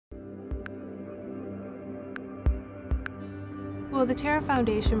Well, the Terra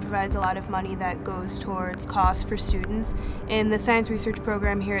Foundation provides a lot of money that goes towards costs for students. In the science research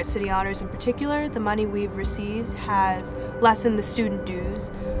program here at City Honors in particular, the money we've received has lessened the student dues,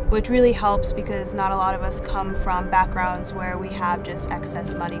 which really helps because not a lot of us come from backgrounds where we have just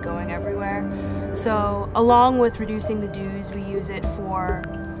excess money going everywhere. So along with reducing the dues, we use it for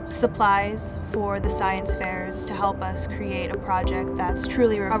supplies for the science fairs to help us create a project that's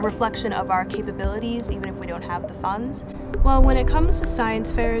truly a reflection of our capabilities, even if we don't have the funds. Well, when it comes to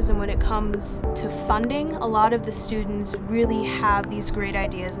science fairs and when it comes to funding, a lot of the students really have these great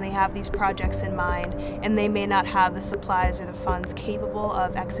ideas and they have these projects in mind, and they may not have the supplies or the funds capable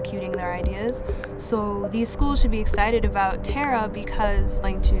of executing their ideas. So these schools should be excited about Terra because it's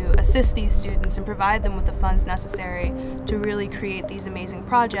going to assist these students and provide them with the funds necessary to really create these amazing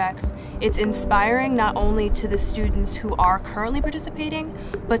projects. It's inspiring not only to the students who are currently participating,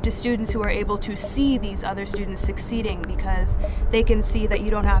 but to students who are able to see these other students succeeding, because they can see that you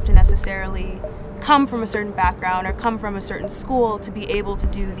don't have to necessarily come from a certain background or come from a certain school to be able to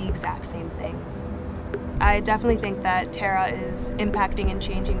do the exact same things. I definitely think that Terra is impacting and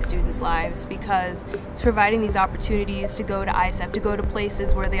changing students' lives because it's providing these opportunities to go to ISEF, to go to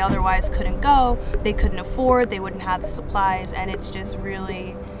places where they otherwise couldn't go, they couldn't afford, they wouldn't have the supplies, and it's just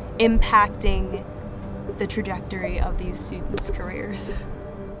really impacting the trajectory of these students' careers.